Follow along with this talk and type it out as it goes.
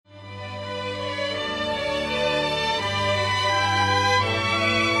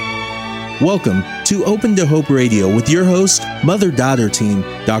Welcome to Open to Hope Radio with your host, mother-daughter team,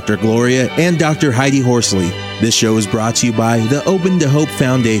 Dr. Gloria and Dr. Heidi Horsley. This show is brought to you by the Open to Hope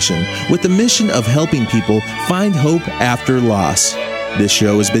Foundation with the mission of helping people find hope after loss. This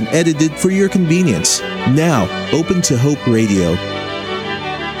show has been edited for your convenience. Now, Open to Hope Radio.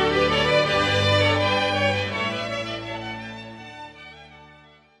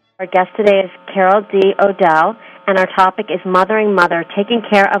 Our guest today is Carol D. O'Dell, and our topic is Mothering Mother, Taking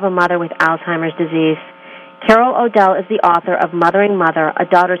Care of a Mother with Alzheimer's Disease. Carol O'Dell is the author of Mothering Mother, a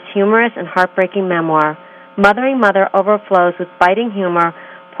daughter's humorous and heartbreaking memoir. Mothering Mother overflows with biting humor,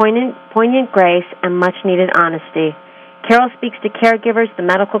 poignant grace, and much-needed honesty. Carol speaks to caregivers, the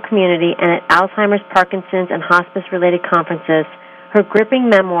medical community, and at Alzheimer's, Parkinson's, and hospice-related conferences. Her gripping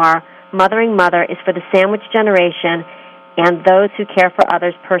memoir, Mothering Mother, is for the sandwich generation and those who care for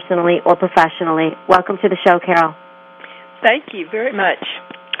others personally or professionally. Welcome to the show, Carol. Thank you very much.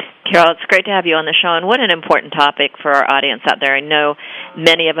 Carol, it's great to have you on the show, and what an important topic for our audience out there. I know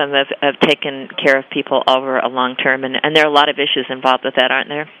many of them have taken care of people over a long term, and there are a lot of issues involved with that, aren't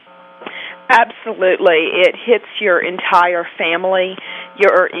there? Absolutely. It hits your entire family,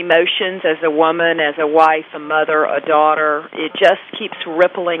 your emotions as a woman, as a wife, a mother, a daughter. It just keeps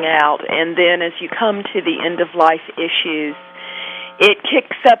rippling out. And then as you come to the end-of-life issues, it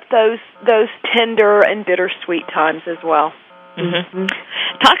kicks up those tender and bittersweet times as well. Mm-hmm.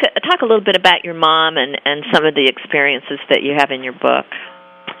 Talk a little bit about your mom and some of the experiences that you have in your book.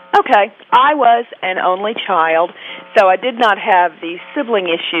 Okay. I was an only child, so I did not have the sibling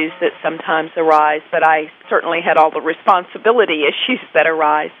issues that sometimes arise, but I certainly had all the responsibility issues that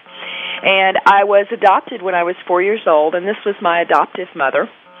arise. And I was adopted when I was 4 years old, and this was my adoptive mother.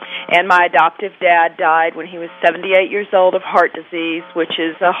 And my adoptive dad died when he was 78 years old of heart disease, which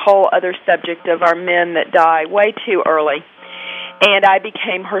is a whole other subject of our men that die way too early. And I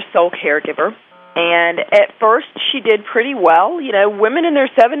became her sole caregiver. And at first, she did pretty well. You know, women in their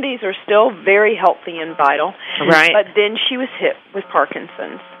 70s are still very healthy and vital. Right. But then she was hit with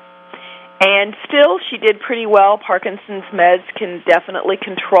Parkinson's. And still, she did pretty well. Parkinson's meds can definitely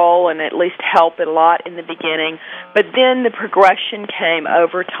control and at least help a lot in the beginning. But then the progression came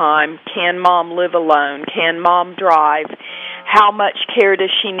over time. Can mom live alone? Can mom drive? How much care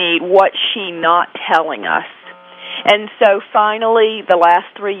does she need? What's she not telling us? And so finally, the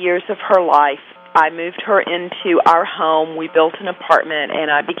last 3 years of her life, I moved her into our home. We built an apartment, and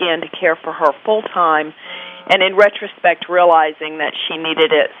I began to care for her full-time, and in retrospect, realizing that she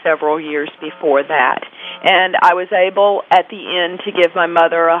needed it several years before that. And I was able, at the end, to give my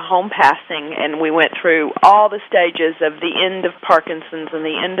mother a home passing, and we went through all the stages of the end of Parkinson's and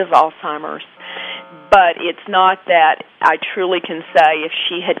the end of Alzheimer's. But it's not that I truly can say if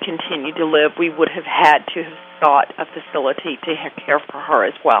she had continued to live, we would have had to have sought a facility to care for her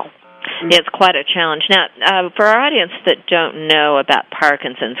as well. It's quite a challenge. Now, for our audience that don't know about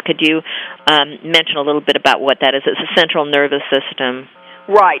Parkinson's, could you mention a little bit about what that is? It's a central nervous system.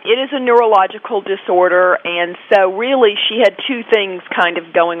 Right. It is a neurological disorder, and so really she had two things kind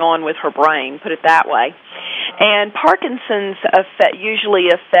of going on with her brain, put it that way. And Parkinson's usually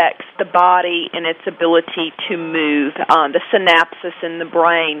affects the body and its ability to move. The synapses in the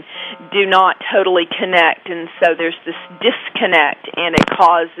brain do not totally connect, and so there's this disconnect, and it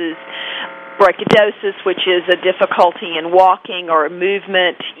causes brachiodosis, which is a difficulty in walking or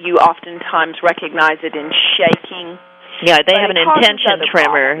movement. You oftentimes recognize it in shaking. Yeah, they have an intention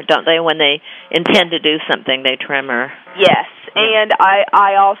tremor, don't they? When they intend to do something, they tremor. Yes, and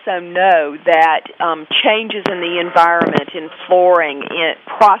I also know that changes in the environment, in flooring, in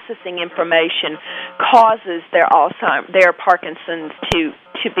processing information, causes their Parkinson's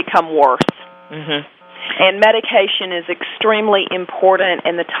to become worse. Mm-hmm. And medication is extremely important,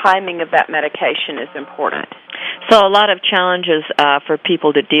 and the timing of that medication is important. So a lot of challenges for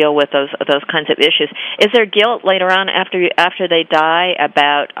people to deal with those kinds of issues. Is there guilt later on after they die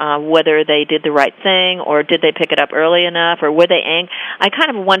about whether they did the right thing, or did they pick it up early enough, or were they I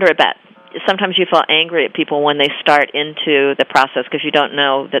kind of wonder about, sometimes you feel angry at people when they start into the process because you don't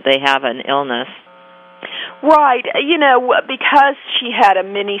know that they have an illness. Right. You know, because she had a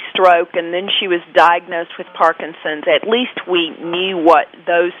mini stroke and then she was diagnosed with Parkinson's, at least we knew what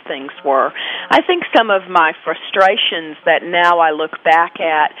those things were. I think some of my frustrations that now I look back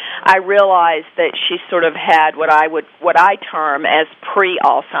at, I realized that she sort of had what I term as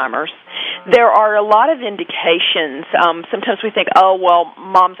pre-Alzheimer's. There are a lot of indications. Sometimes we think, oh, well,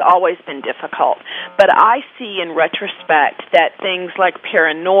 mom's always been difficult. But I see in retrospect that things like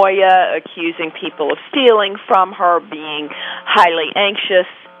paranoia, accusing people of stealing from her, being highly anxious,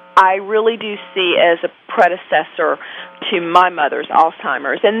 I really do see as a predecessor to my mother's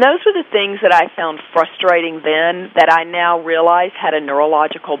Alzheimer's. And those were the things that I found frustrating then that I now realize had a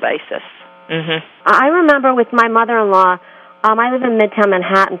neurological basis. Mm-hmm. I remember with my mother-in-law, I live in Midtown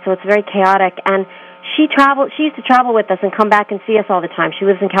Manhattan, so it's very chaotic, and she used to travel with us and come back and see us all the time. She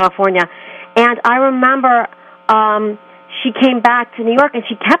lives in California. And I remember she came back to New York, and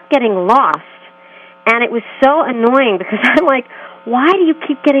she kept getting lost. And it was so annoying because I'm like, why do you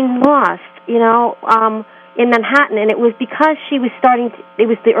keep getting lost, in Manhattan? And it was because she was it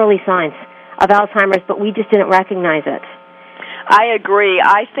was the early signs of Alzheimer's, but we just didn't recognize it. I agree.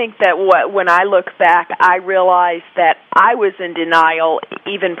 I think that when I look back, I realized that I was in denial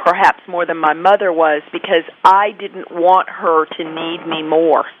even perhaps more than my mother was because I didn't want her to need me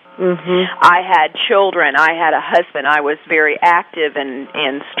more. Mm-hmm. I had children. I had a husband. I was very active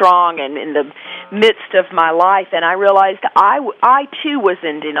and strong and in the midst of my life, and I realized I too was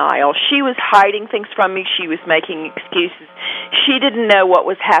in denial. She was hiding things from me. She was making excuses. She didn't know what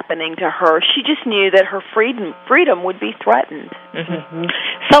was happening to her. She just knew that her freedom would be threatened. Mm-hmm.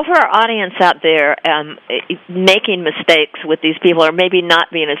 So for our audience out there, making mistakes with these people or maybe not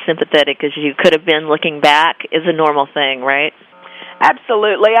being as sympathetic as you could have been looking back is a normal thing, right?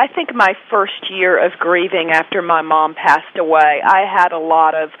 Absolutely. I think my first year of grieving after my mom passed away, I had a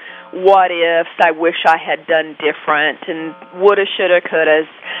lot of what-ifs, I wish I had done different, and woulda, shoulda, couldas.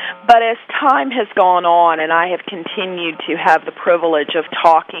 But as time has gone on and I have continued to have the privilege of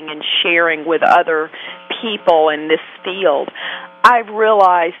talking and sharing with other people in this field, I've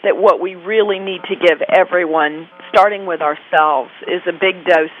realized that what we really need to give everyone, starting with ourselves, is a big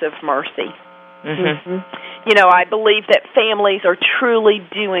dose of mercy. Mm-hmm. I believe that families are truly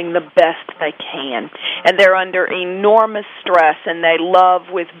doing the best they can, and they're under enormous stress, and they love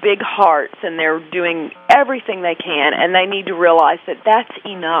with big hearts, and they're doing everything they can, and they need to realize that that's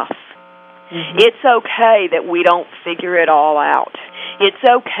enough. Mm-hmm. It's okay that we don't figure it all out. It's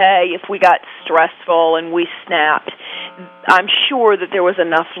okay if we got stressful and we snapped. I'm sure that there was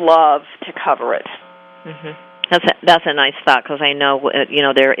enough love to cover it. Mm-hmm. That's a nice thought, because I know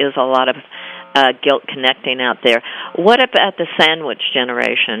there is a lot of guilt connecting out there. What about the sandwich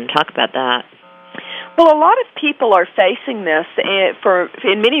generation? Talk about that. Well, a lot of people are facing this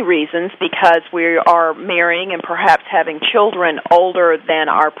in many reasons because we are marrying and perhaps having children older than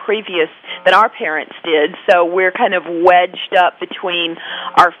our parents did. So we're kind of wedged up between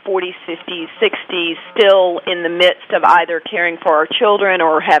our 40s, 50s, 60s, still in the midst of either caring for our children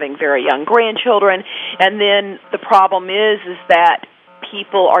or having very young grandchildren. And then the problem is that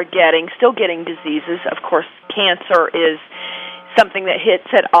people are still getting diseases. Of course, cancer is something that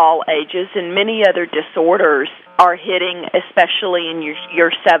hits at all ages, and many other disorders are hitting, especially in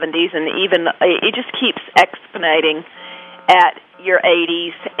your 70s, and even it just keeps exponentiating at your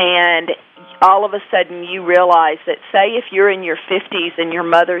 80s, and all of a sudden you realize that, say, if you're in your 50s and your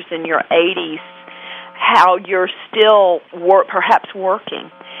mother's in your 80s, how you're still perhaps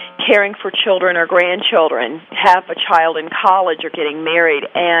working, caring for children or grandchildren, have a child in college or getting married,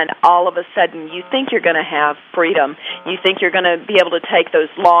 and all of a sudden you think you're going to have freedom. You think you're going to be able to take those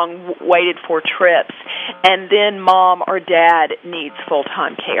long waited-for trips, and then mom or dad needs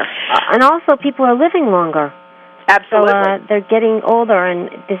full-time care. And also people are living longer. Absolutely. So they're getting older, and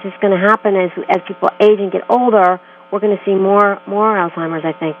this is going to happen as people age and get older. We're going to see more Alzheimer's,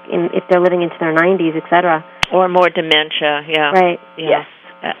 I think, if they're living into their 90s, et cetera. Or more dementia, yeah. Right. Yeah. Yes.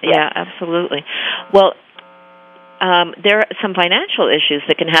 Yeah, absolutely. Well, there are some financial issues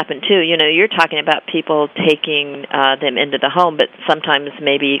that can happen, too. You're talking about people taking them into the home, but sometimes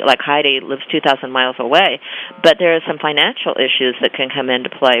maybe, like Heidi, lives 2,000 miles away. But there are some financial issues that can come into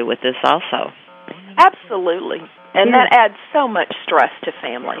play with this also. Absolutely. And that adds so much stress to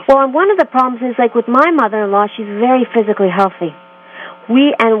families. Well, and one of the problems is, like with my mother-in-law, she's very physically healthy.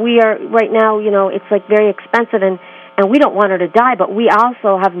 We are, right now, it's like very expensive, and we don't want her to die, but we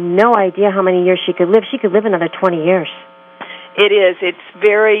also have no idea how many years she could live. She could live another 20 years. It is. It's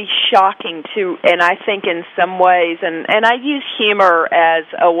very shocking, and I think in some ways, and I use humor as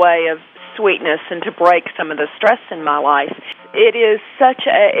a way of sweetness and to break some of the stress in my life. It is such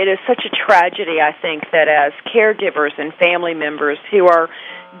a tragedy, I think, that as caregivers and family members who are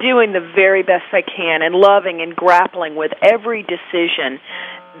doing the very best they can and loving and grappling with every decision,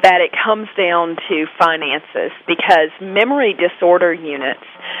 that it comes down to finances, because memory disorder units,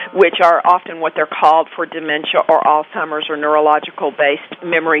 which are often what they're called for dementia or Alzheimer's or neurological-based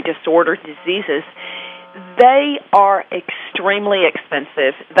memory disorder diseases, they are extremely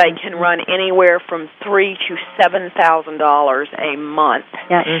expensive. They can run anywhere from $3,000 to $7,000 a month.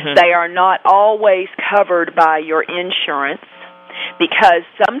 Yeah. Mm-hmm. They are not always covered by your insurance. because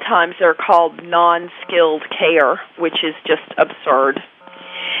sometimes they're called non-skilled care, which is just absurd.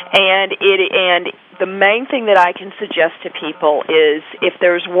 And the main thing that I can suggest to people is, if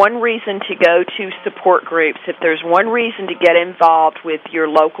there's one reason to go to support groups, if there's one reason to get involved with your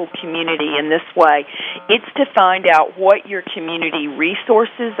local community in this way, it's to find out what your community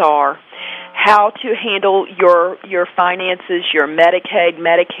resources are, how to handle your finances, your Medicaid,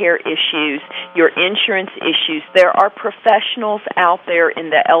 Medicare issues, your insurance issues. There are professionals out there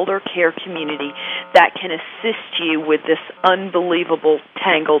in the elder care community that can assist you with this unbelievable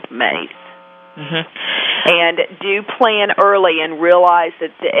tangled maze. Mm-hmm. And do plan early and realize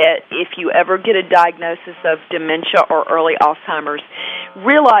that if you ever get a diagnosis of dementia or early Alzheimer's,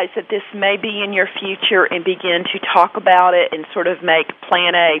 realize that this may be in your future and begin to talk about it and sort of make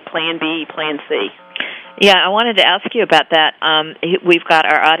plan A, plan B, plan C. Yeah, I wanted to ask you about that. We've got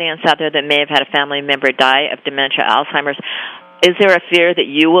our audience out there that may have had a family member die of dementia, Alzheimer's. Is there a fear that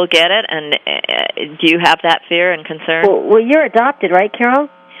you will get it, and do you have that fear and concern? Well, you're adopted, right, Carol?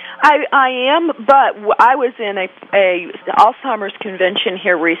 I am, but I was in a Alzheimer's convention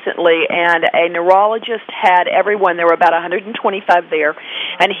here recently, and a neurologist had everyone. There were about 125 there,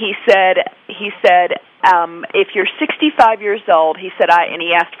 and he said, if you're 65 years old, he said, and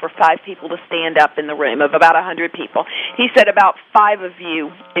he asked for 5 people to stand up in the room of about 100 people. He said about 5 of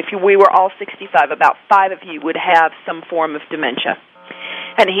you, we were all 65, about 5 of you would have some form of dementia.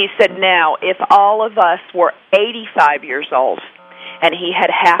 And he said, now, if all of us were 85 years old, and he had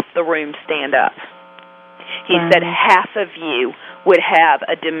half the room stand up, he said half of you would have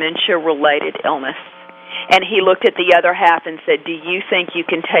a dementia-related illness. And he looked at the other half and said, do you think you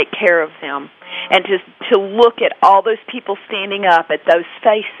can take care of them? And to look at all those people standing up, at those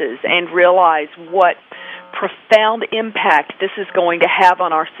faces, and realize what profound impact this is going to have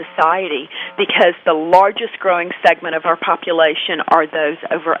on our society, because the largest growing segment of our population are those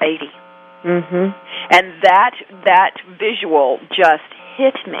over 80. Mm-hmm. And that visual just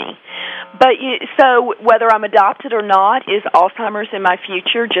hit me. But so whether I'm adopted or not, is Alzheimer's in my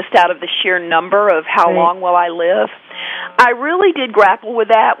future just out of the sheer number of how long will I live? I really did grapple with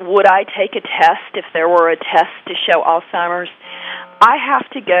that. Would I take a test if there were a test to show Alzheimer's? I have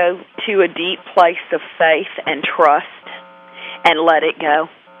to go to a deep place of faith and trust and let it go.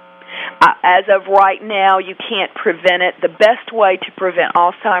 As of right now, you can't prevent it. The best way to prevent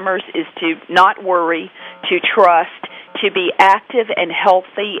Alzheimer's is to not worry, to trust, to be active and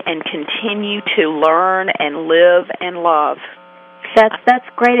healthy, and continue to learn and live and love. That's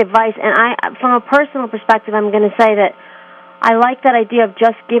great advice. And from a personal perspective, I'm going to say that I like that idea of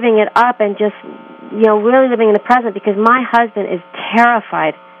just giving it up and just, really living in the present, because my husband is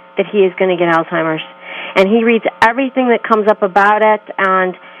terrified that he is going to get Alzheimer's. And he reads everything that comes up about it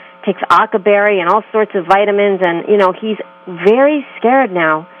and takes Akaberry and all sorts of vitamins, and, he's very scared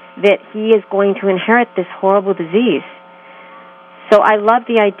now that he is going to inherit this horrible disease. So I love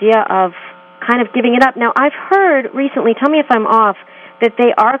the idea of kind of giving it up. Now, I've heard recently, tell me if I'm off, that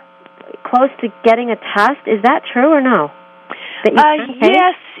they are close to getting a test. Is that true or no?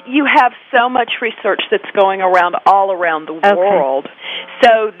 Yes, you have so much research that's going around all around the world.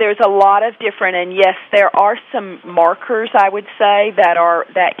 So there's a lot of different, and yes, there are some markers, I would say,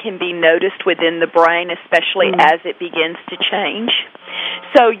 that can be noticed within the brain, especially as it begins to change.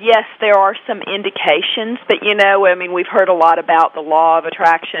 So yes, there are some indications, but we've heard a lot about the law of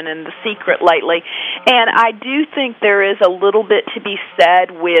attraction and The Secret lately, and I do think there is a little bit to be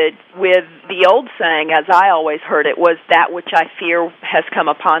said with the old saying, as I always heard it, was that which I fear has come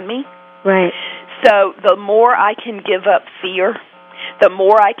upon me. Right. So the more I can give up fear, the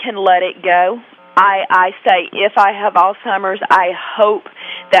more I can let it go. I say, if I have Alzheimer's, I hope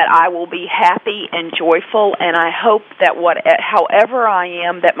that I will be happy and joyful, and I hope that however I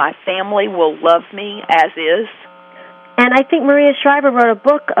am, that my family will love me as is. And I think Maria Shriver wrote a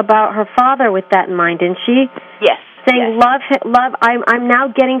book about her father with that in mind, didn't she? Yes. Saying, love, I'm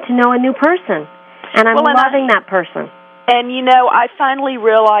now getting to know a new person, and I'm loving that person. And, I finally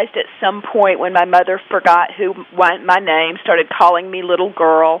realized at some point when my mother forgot my name, started calling me little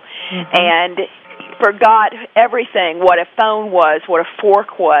girl, and forgot everything, what a phone was, what a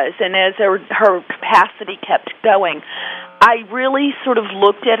fork was, and as her capacity kept going, I really sort of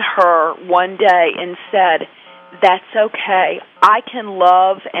looked at her one day and said, that's okay. I can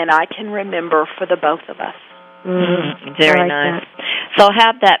love and I can remember for the both of us. Very nice. So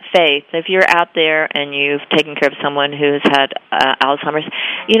have that faith. If you're out there and you've taken care of someone who has had Alzheimer's,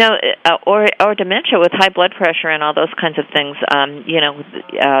 or dementia with high blood pressure and all those kinds of things,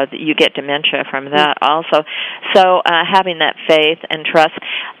 you get dementia from that also. So having that faith and trust.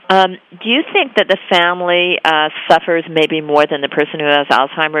 Do you think that the family suffers maybe more than the person who has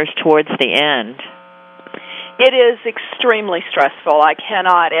Alzheimer's towards the end? It is extremely stressful. I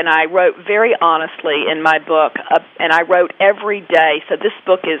cannot, and I wrote very honestly in my book, and I wrote every day, so this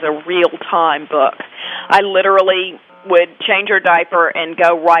book is a real-time book. I literally would change her diaper and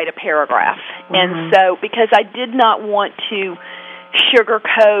go write a paragraph. Mm-hmm. And so, because I did not want to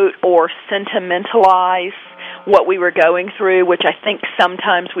sugarcoat or sentimentalize what we were going through, which I think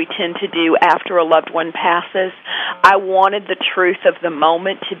sometimes we tend to do after a loved one passes, I wanted the truth of the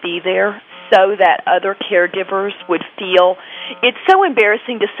moment to be there so that other caregivers would feel. It's so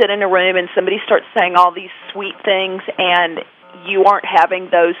embarrassing to sit in a room and somebody starts saying all these sweet things and you aren't having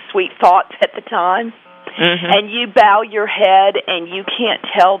those sweet thoughts at the time. Mm-hmm. And you bow your head and you can't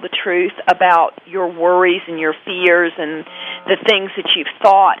tell the truth about your worries and your fears and the things that you've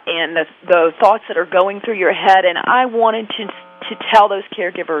thought and the thoughts that are going through your head. And I wanted to tell those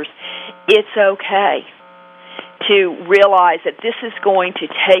caregivers it's okay to realize that this is going to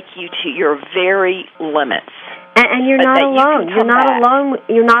take you to your very limits. And you're not alone. You're not alone.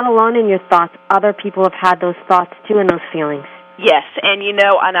 You're not alone in your thoughts. Other people have had those thoughts too and those feelings. Yes, and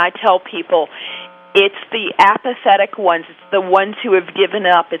and I tell people, it's the apathetic ones, it's the ones who have given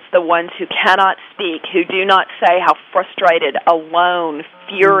up, it's the ones who cannot speak, who do not say how frustrated, alone,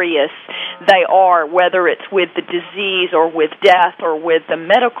 furious they are, whether it's with the disease or with death or with the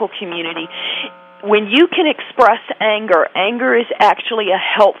medical community. When you can express anger, anger is actually a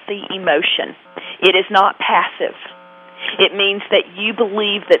healthy emotion. It is not passive. It means that you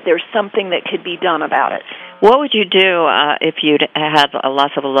believe that there's something that could be done about it. What would you do if you'd had a loss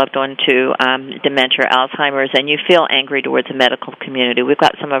of a loved one to dementia or Alzheimer's and you feel angry towards the medical community? We've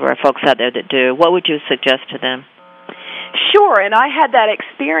got some of our folks out there that do. What would you suggest to them? Sure, and I had that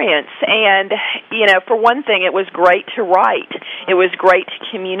experience, and, for one thing, it was great to write. It was great to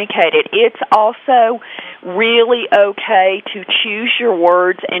communicate it. It's also really okay to choose your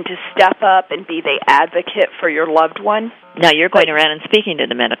words and to step up and be the advocate for your loved one. Now, you're going around and speaking to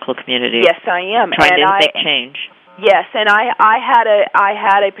the medical community. Yes, I am. Trying to make change. Yes, and I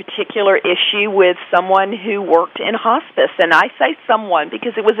had a particular issue with someone who worked in hospice, and I say someone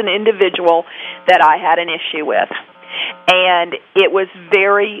because it was an individual that I had an issue with. And it was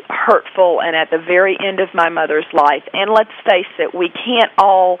very hurtful and at the very end of my mother's life. And let's face it, we can't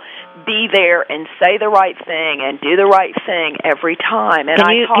all be there and say the right thing and do the right thing every time. And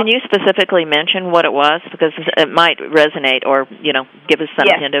can you specifically mention what it was? Because it might resonate or, give us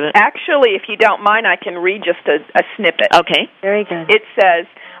some hint of it. Actually, if you don't mind, I can read just a snippet. Okay. Very good. It says,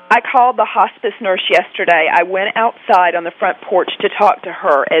 I called the hospice nurse yesterday. I went outside on the front porch to talk to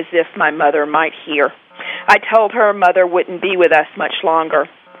her as if my mother might hear. I told her Mother wouldn't be with us much longer.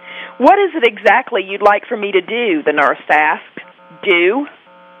 What is it exactly you'd like for me to do? The nurse asked. Do?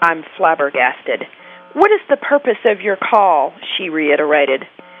 I'm flabbergasted. What is the purpose of your call? She reiterated.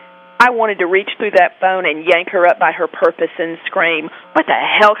 I wanted to reach through that phone and yank her up by her purpose and scream, what the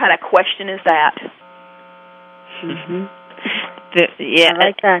hell kind of question is that? Mm-hmm. Yeah,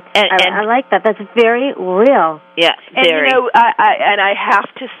 I like that. I like that. That's very real. Yeah, very. And I have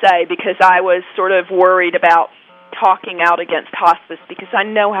to say, because I was sort of worried about talking out against hospice, because I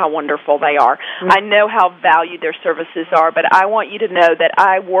know how wonderful they are. Mm-hmm. I know how valued their services are, but I want you to know that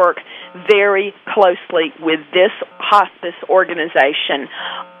I work very closely with this hospice organization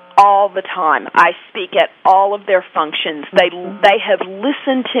all the time. I speak at all of their functions. They have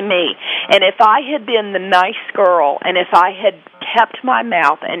listened to me. And if I had been the nice girl, and if I had kept my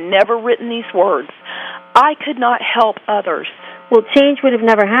mouth and never written these words, I could not help others. Well, change would have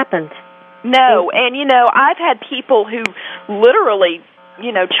never happened. No, and I've had people who literally,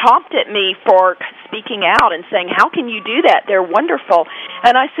 chomped at me for speaking out and saying, how can you do that? They're wonderful.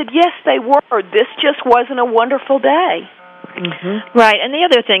 And I said, yes, they were. This just wasn't a wonderful day. Mm-hmm. Right, and the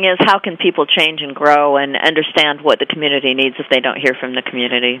other thing is, how can people change and grow and understand what the community needs if they don't hear from the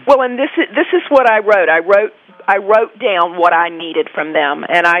community? Well, and this is what I wrote. I wrote down what I needed from them,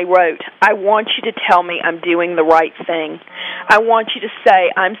 and I wrote, I want you to tell me I'm doing the right thing. I want you to say,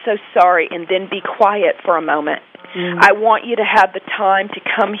 I'm so sorry, and then be quiet for a moment. Mm-hmm. I want you to have the time to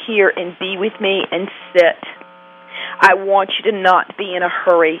come here and be with me and sit. I want you to not be in a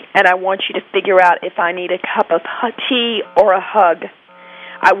hurry, and I want you to figure out if I need a cup of tea or a hug.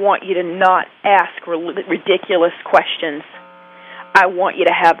 I want you to not ask ridiculous questions. I want you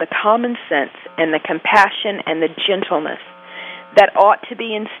to have the common sense and the compassion and the gentleness that ought to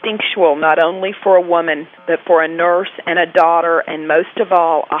be instinctual, not only for a woman, but for a nurse and a daughter, and most of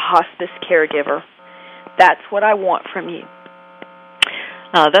all, a hospice caregiver. That's what I want from you.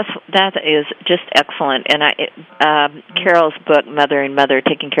 Oh, that is just excellent. And Carol's book, Mothering Mother,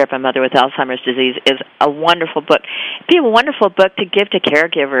 Taking Care of a Mother with Alzheimer's Disease, is a wonderful book. It'd be a wonderful book to give to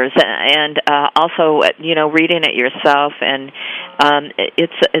caregivers, and also, reading it yourself. And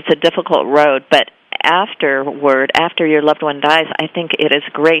it's a difficult road, but after your loved one dies, I think it is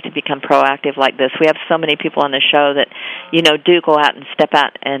great to become proactive like this. We have so many people on the show that, do go out and step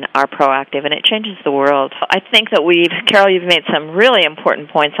out and are proactive, and it changes the world. I think that Carol, you've made some really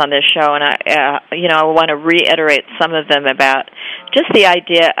important points on this show, and I want to reiterate some of them about just the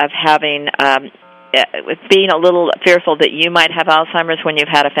idea of having being a little fearful that you might have Alzheimer's when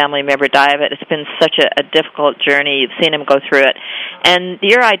you've had a family member die of it. It's been such a difficult journey. You've seen them go through it. And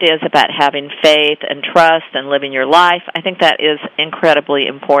your ideas about having faith and trust and living your life, I think that is incredibly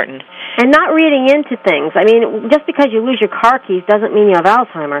important. And not reading into things. I mean, just because you lose your car keys doesn't mean you have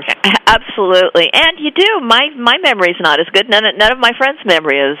Alzheimer's. Absolutely. And you do. My memory's not as good. None of my friends'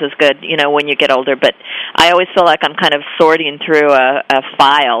 memory is as good, when you get older. But I always feel like I'm kind of sorting through a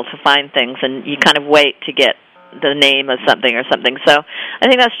file to find things, and you kind of wait to get the name of something or something. So I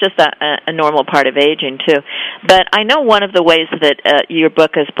think that's just a normal part of aging, too. But I know one of the ways that your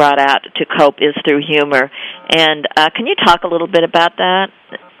book has brought out to cope is through humor. And can you talk a little bit about that?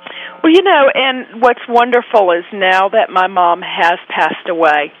 Well, and what's wonderful is now that my mom has passed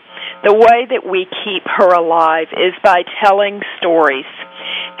away, the way that we keep her alive is by telling stories.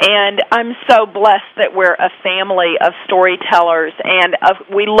 And I'm so blessed that we're a family of storytellers, and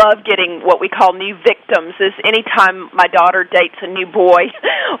we love getting what we call new victims. Is anytime my daughter dates a new boy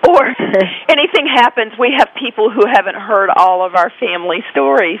or anything happens, we have people who haven't heard all of our family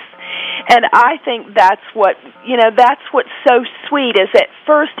stories. And I think that's what's so sweet, is at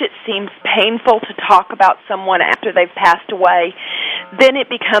first it seems painful to talk about someone after they've passed away. Then it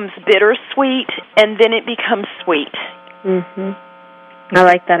becomes bittersweet, and then it becomes sweet. Mm-hmm. I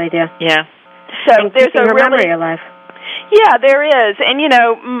like that idea. Yeah. So and there's a memory alive. Yeah, there is. And,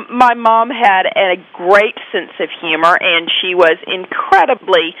 my mom had a great sense of humor, and she was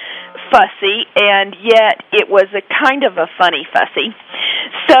incredibly fussy, and yet it was a kind of a funny fussy.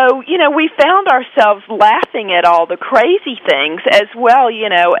 So, we found ourselves laughing at all the crazy things as well,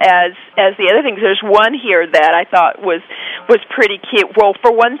 as the other things. There's one here that I thought was pretty cute. Well,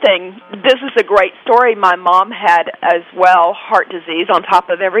 for one thing, this is a great story. My mom had as well heart disease on top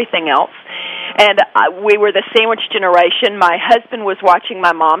of everything else. And we were the sandwich generation. My husband was watching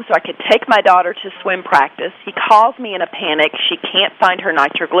my mom so I could take my daughter to swim practice. He calls me in a panic. She can't find her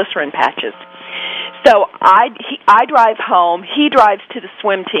nitroglycerin patches. So I drive home. He drives to the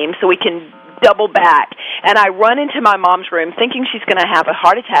swim team so we can double back. And I run into my mom's room thinking she's going to have a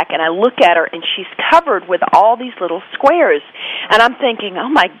heart attack, and I look at her, and she's covered with all these little squares. And I'm thinking,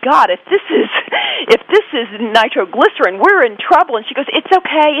 oh, my God, if this is nitroglycerin, we're in trouble. And she goes, it's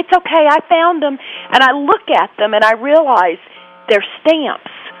okay, I found them. And I look at them, and I realize they're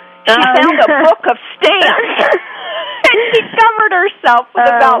stamps. She found a book of stamps. And she covered herself with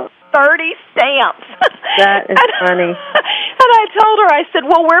about 30 stamps. That is funny. And I told her, I said,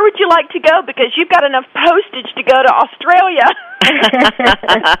 well, where would you like to go? Because you've got enough postage to go to Australia.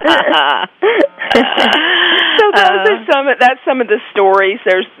 So that's some of the stories.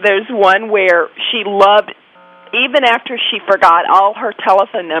 There's one where she loved, even after she forgot all her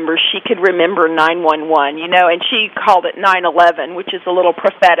telephone numbers, she could remember 911, and she called it 9/11, which is a little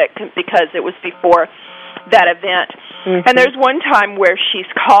prophetic because it was before that event. Mm-hmm. And there's one time where she's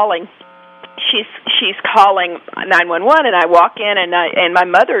calling 911, and I walk in, and my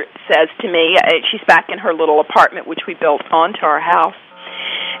mother says to me, she's back in her little apartment, which we built onto our house,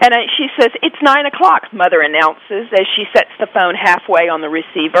 and she says, it's 9 o'clock, Mother announces as she sets the phone halfway on the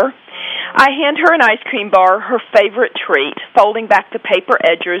receiver. I hand her an ice cream bar, her favorite treat, folding back the paper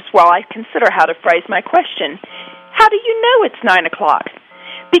edges while I consider how to phrase my question. How do you know it's 9 o'clock?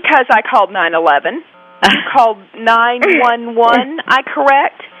 Because I called 911. You called 911, I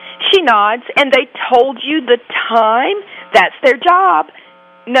correct? She nods. And they told you the time? That's their job.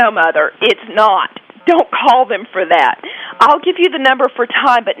 No, Mother, it's not. Don't call them for that. I'll give you the number for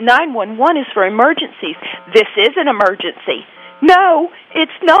time, but 911 is for emergencies. This is an emergency. No,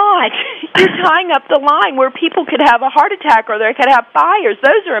 it's not. You're tying up the line where people could have a heart attack or they could have fires.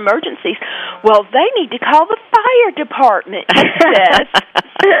 Those are emergencies. Well, they need to call the fire department, it says.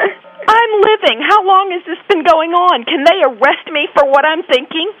 I'm living. How long has this been going on? Can they arrest me for what I'm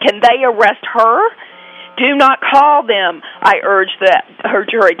thinking? Can they arrest her? Do not call them. I urged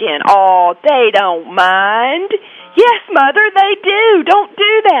her again. Oh, they don't mind. Yes, Mother, they do. Don't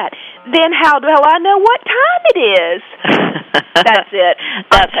do that. Then how do I know what time it is? That's it.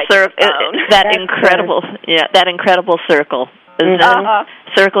 That incredible circle.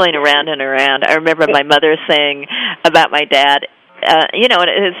 circling around and around. I remember my mother saying about my dad, and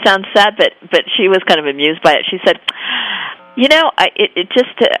it sounds sad, but she was kind of amused by it. She said, it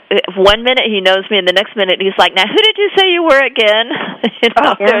just, 1 minute he knows me, and the next minute he's like, now, who did you say you were again?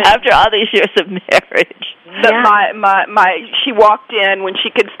 After all these years of marriage. She walked in when she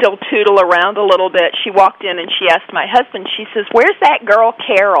could still tootle around a little bit. She walked in and she asked my husband, she says, where's that girl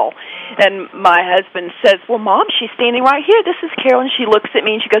Carol? And my husband says, well, Mom, she's standing right here. This is Carol. And she looks at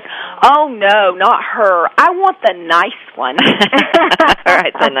me and she goes, oh, no, not her. I want the nice one. All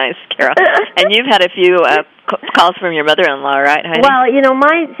right, the nice Carol. And you've had a few calls from your mother-in-law, right, Heidi? Well,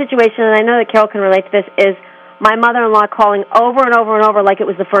 my situation, and I know that Carol can relate to this, is my mother-in-law calling over and over and over like it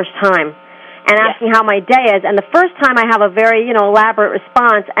was the first time and asking how my day is. And the first time I have a very, elaborate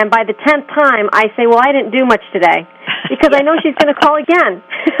response, and by the 10th time I say, well, I didn't do much today, because I know she's going to call again.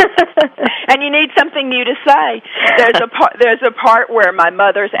 And you need something new to say. There's a part where my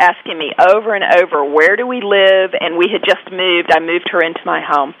mother's asking me over and over, where do we live? And we had just moved. I moved her into my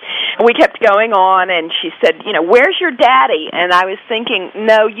home. And we kept going on, and she said, where's your daddy? And I was thinking,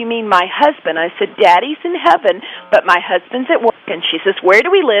 no, you mean my husband. I said, Daddy's in heaven, but my husband's at work. And she says, where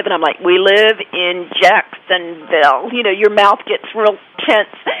do we live? And I'm like, we live in Jacksonville. Your mouth gets real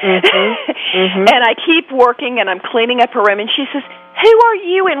tense. Mm-hmm. And I keep working, and I'm cleaning up her room, and she says, who are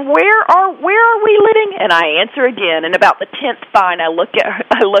you, and where are we living? And I answer again, and about the 10th fine, I look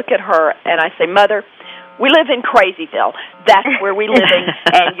at her, and I say, Mother, we live in Crazyville. That's where we living,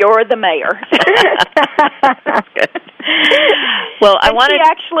 and you're the mayor. Well, she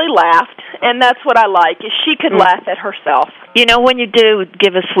actually laughed, and that's what I like, is she could laugh at herself. When you do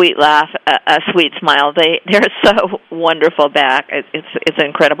give a sweet laugh, a sweet smile, they're so wonderful back. It's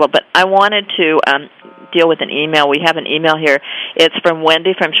incredible. But I wanted to deal with an email. We have an email here. It's from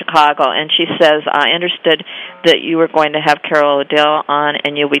Wendy from Chicago, and she says, I understood that you were going to have Carol O'Dell on,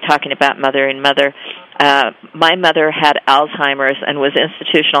 and you'll be talking about mother and mother. My mother had Alzheimer's and was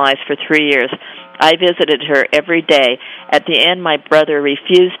institutionalized for 3 years. I visited her every day. At the end, my brother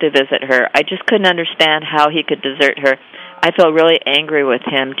refused to visit her. I just couldn't understand how he could desert her. I feel really angry with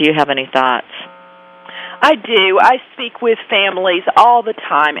him. Do you have any thoughts? I do. I speak with families all the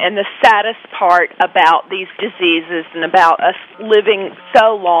time, and the saddest part about these diseases and about us living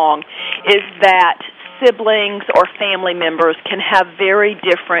so long is that siblings or family members can have very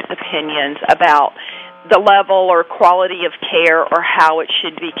different opinions about the level or quality of care or how it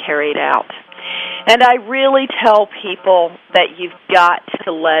should be carried out. And I really tell people that you've got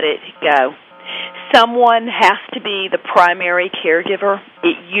to let it go. Someone has to be the primary caregiver.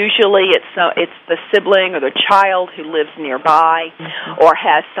 Usually it's the sibling or the child who lives nearby or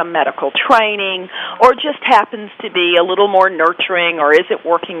has some medical training or just happens to be a little more nurturing or isn't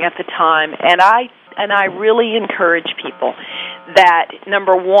working at the time. And I really encourage people that,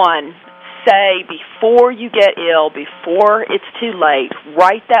 number one, say before you get ill, before it's too late,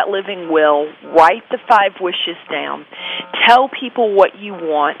 write that living will, write the 5 wishes down, tell people what you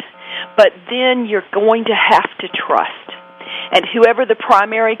want, but then you're going to have to trust. And whoever the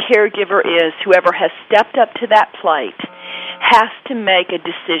primary caregiver is, whoever has stepped up to that plate, has to make a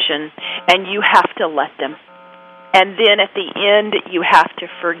decision, and you have to let them. And then at the end, you have to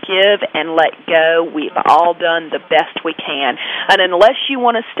forgive and let go. We've all done the best we can. And unless you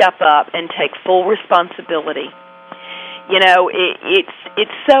want to step up and take full responsibility,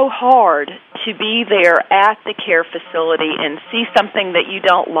 it's so hard to be there at the care facility and see something that you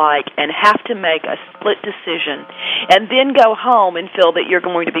don't like and have to make a split decision and then go home and feel that you're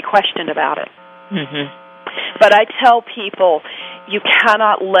going to be questioned about it. Mm-hmm. But I tell people, you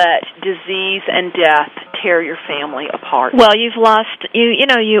cannot let disease and death tear your family apart. Well, you've lost,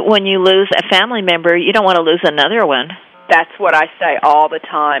 when you lose a family member, you don't want to lose another one. That's what I say all the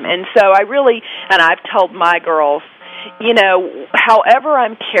time. And so I've told my girls, however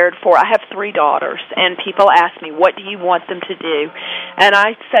I'm cared for, I have 3 daughters, and people ask me, what do you want them to do? And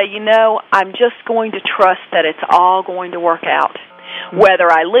I say, I'm just going to trust that it's all going to work out. Whether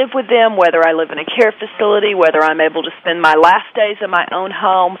I live with them, whether I live in a care facility, whether I'm able to spend my last days in my own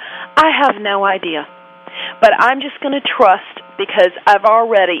home, I have no idea. But I'm just going to trust because I've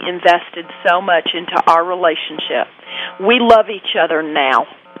already invested so much into our relationship. We love each other now.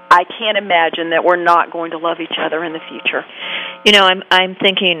 I can't imagine that we're not going to love each other in the future. I'm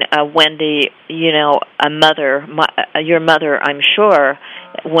thinking, Wendy, a mother, your mother, I'm sure,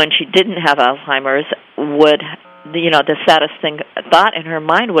 when she didn't have Alzheimer's, would, the saddest thought in her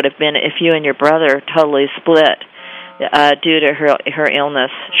mind would have been if you and your brother totally split due to her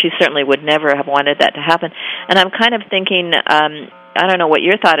illness. She certainly would never have wanted that to happen. And I'm kind of thinking, I don't know what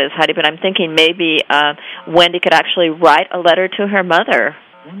your thought is, Heidi, but I'm thinking maybe Wendy could actually write a letter to her mother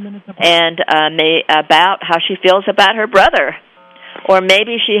and about how she feels about her brother. Or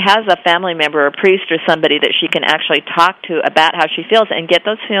maybe she has a family member, a priest or somebody that she can actually talk to about how she feels and get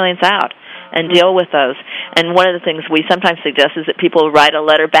those feelings out and deal with those. And one of the things we sometimes suggest is that people write a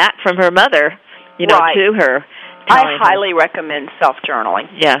letter back from her mother, to her. I highly recommend self-journaling.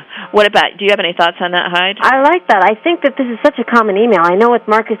 Yeah. What about, do you have any thoughts on that, Hyde? I like that. I think that this is such a common email. I know with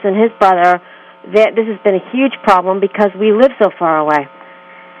Marcus and his brother that this has been a huge problem because we live so far away.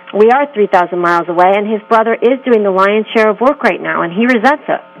 We are 3,000 miles away, and his brother is doing the lion's share of work right now, and he resents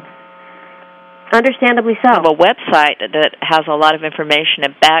it. Understandably so. I have a website that has a lot of information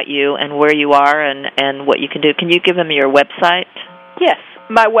about you and where you are and what you can do. Can you give them your website? Yes.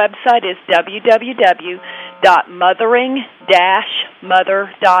 My website is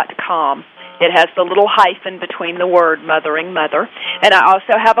www.mothering-mother.com. It has the little hyphen between the word mothering, mother. And I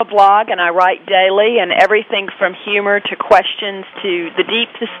also have a blog, and I write daily, and everything from humor to questions to the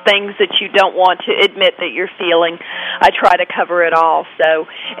deepest things that you don't want to admit that you're feeling. I try to cover it all.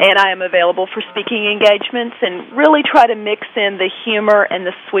 And I am available for speaking engagements and really try to mix in the humor and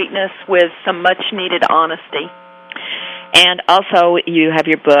the sweetness with some much-needed honesty. And also, you have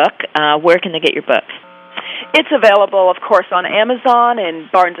your book. Where can they get your book? It's available, of course, on Amazon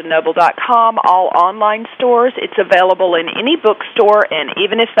and BarnesandNoble.com, all online stores. It's available in any bookstore, and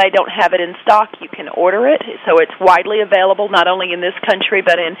even if they don't have it in stock, you can order it. So it's widely available, not only in this country,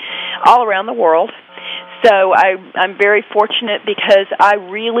 but in all around the world. So I'm very fortunate because I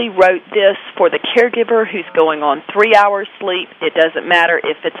really wrote this for the caregiver who's going on 3 hours sleep. It doesn't matter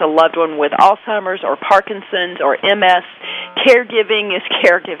if it's a loved one with Alzheimer's or Parkinson's or MS. Caregiving is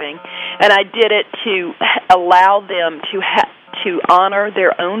caregiving. And I did it to allow them to honor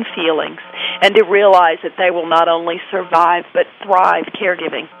their own feelings and to realize that they will not only survive but thrive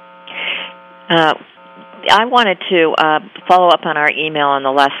caregiving. I wanted to follow up on our email on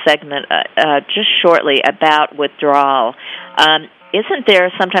the last segment just shortly about withdrawal. Isn't there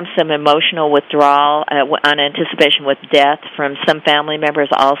sometimes some emotional withdrawal on anticipation with death from some family members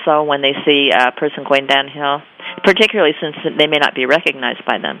also when they see a person going downhill, particularly since they may not be recognized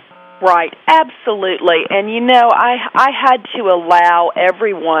by them? Right, absolutely. And I had to allow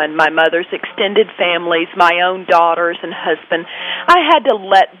everyone, my mother's extended families, my own daughters and husband, I had to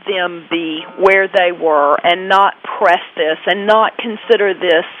let them be where they were and not press this and not consider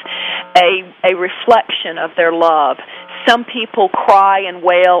this a reflection of their love. Some people cry and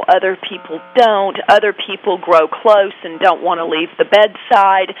wail, other people don't. Other people grow close and don't want to leave the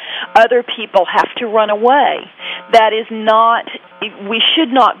bedside. Other people have to run away. That is not, we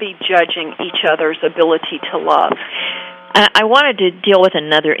should not be judging each other's ability to love. I wanted to deal with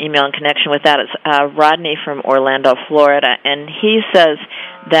another email in connection with that. It's Rodney from Orlando, Florida, and he says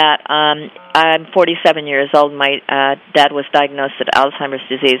that I'm 47 years old. My dad was diagnosed with Alzheimer's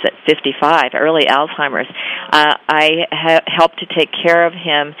disease at 55, early Alzheimer's. I helped to take care of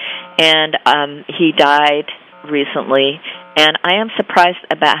him, and he died recently, and I am surprised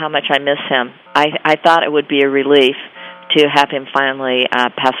about how much I miss him. I thought it would be a relief to have him finally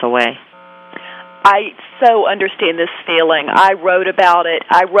pass away. I so understand this feeling. I wrote about it.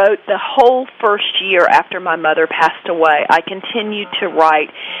 I wrote the whole first year after my mother passed away. I continued to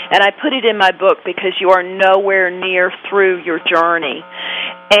write, and I put it in my book because you are nowhere near through your journey.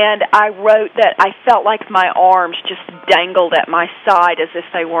 And I wrote that I felt like my arms just dangled at my side as if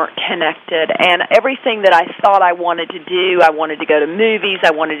they weren't connected. And everything that I thought I wanted to do, I wanted to go to movies,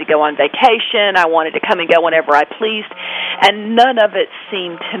 I wanted to go on vacation, I wanted to come and go whenever I pleased, and none of it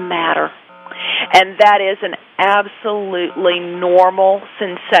seemed to matter. And that is an absolutely normal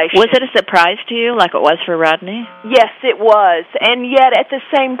sensation. Was it a surprise to you, like it was for Rodney? Yes, it was. And yet, at the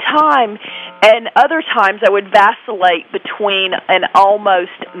same time, and other times, I would vacillate between an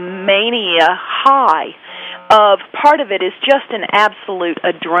almost mania high of part of it is just an absolute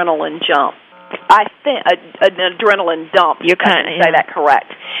adrenaline jump. I think an adrenaline dump. You can't say that correct.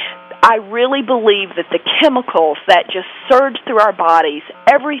 I really believe that the chemicals that just surge through our bodies,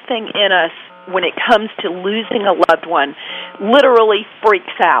 everything in us when it comes to losing a loved one, literally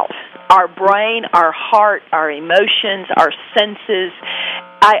freaks out. Our brain, our heart, our emotions, our senses.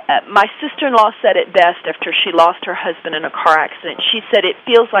 My sister-in-law said it best after she lost her husband in a car accident. She said, it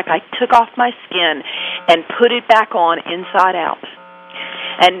feels like I took off my skin and put it back on inside out.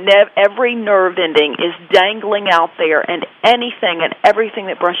 And every nerve ending is dangling out there, and anything and everything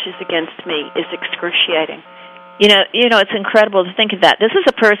that brushes against me is excruciating. You know, it's incredible to think of that. This is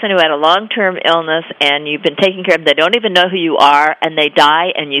a person who had a long-term illness, and you've been taking care of them. They don't even know who you are, and they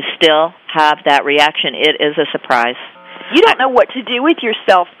die, and you still have that reaction. It is a surprise. You don't know what to do with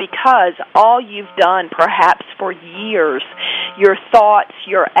yourself because all you've done, perhaps for years, your thoughts,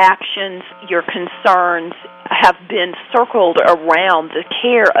 your actions, your concerns have been circled around the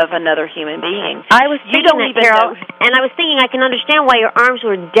care of another human being. I was thinking that, Carol, and I was thinking I can understand why your arms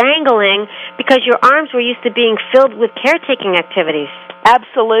were dangling, because your arms were used to being filled with caretaking activities.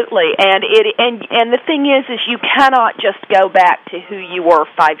 Absolutely, and the thing is you cannot just go back to who you were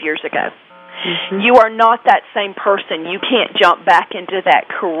 5 years ago. Mm-hmm. You are not that same person. You can't jump back into that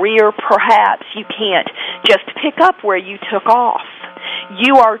career, perhaps. You can't just pick up where you took off.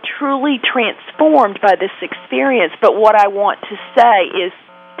 You are truly transformed by this experience, but what I want to say is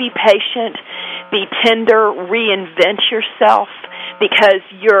be patient, be tender, reinvent yourself, because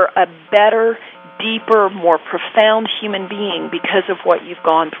you're a better, deeper, more profound human being because of what you've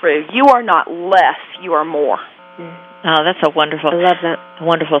gone through. You are not less, you are more. Oh, that's a wonderful, I love that.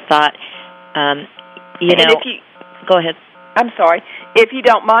 Wonderful thought. Go ahead. I'm sorry. If you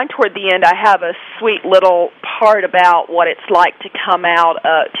don't mind, toward the end, I have a sweet little part about what it's like to come out,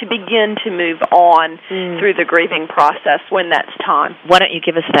 to begin to move on through the grieving process when that's time. Why don't you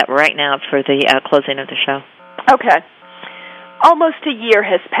give us that right now for the closing of the show? Okay. Almost a year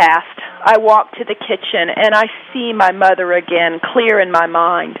has passed. I walk to the kitchen, and I see my mother again, clear in my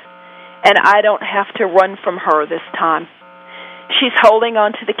mind. And I don't have to run from her this time. She's holding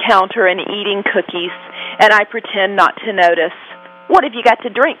onto the counter and eating cookies, and I pretend not to notice. What have you got to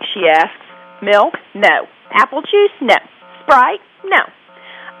drink, she asks. Milk? No. Apple juice? No. Sprite? No.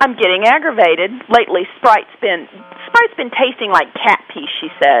 I'm getting aggravated. Lately, Sprite's been tasting like cat pee, she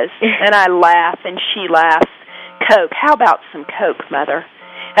says. And I laugh, and she laughs. Coke. How about some Coke, Mother?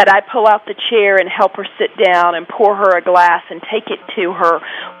 And I pull out the chair and help her sit down and pour her a glass and take it to her,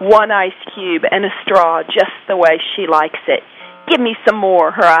 one ice cube and a straw, just the way she likes it. Give me some more.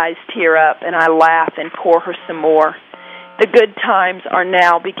 Her eyes tear up, and I laugh and pour her some more. The good times are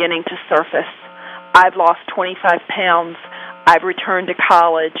now beginning to surface. I've lost 25 pounds. I've returned to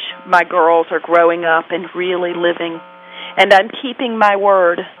college. My girls are growing up and really living. And I'm keeping my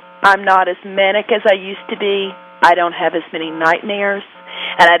word. I'm not as manic as I used to be. I don't have as many nightmares,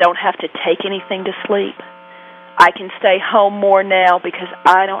 and I don't have to take anything to sleep. I can stay home more now because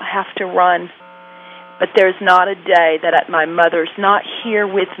I don't have to run. But there's not a day that my mother's not here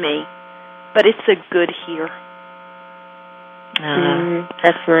with me, but it's a good here.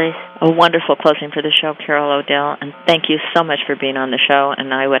 That's nice. A wonderful closing for the show, Carol O'Dell, and thank you so much for being on the show,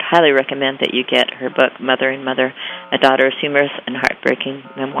 and I would highly recommend that you get her book, Mothering Mother, A Daughter's Humorous and Heartbreaking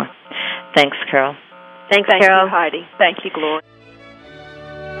Memoir. Thanks, Carol. Thank Carol. You, Heidi. Thank you, Gloria.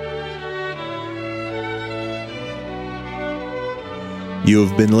 You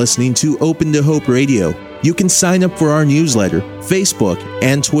have been listening to Open to Hope Radio. You can sign up for our newsletter, Facebook,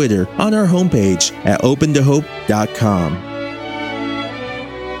 and Twitter on our homepage at opentohope.com.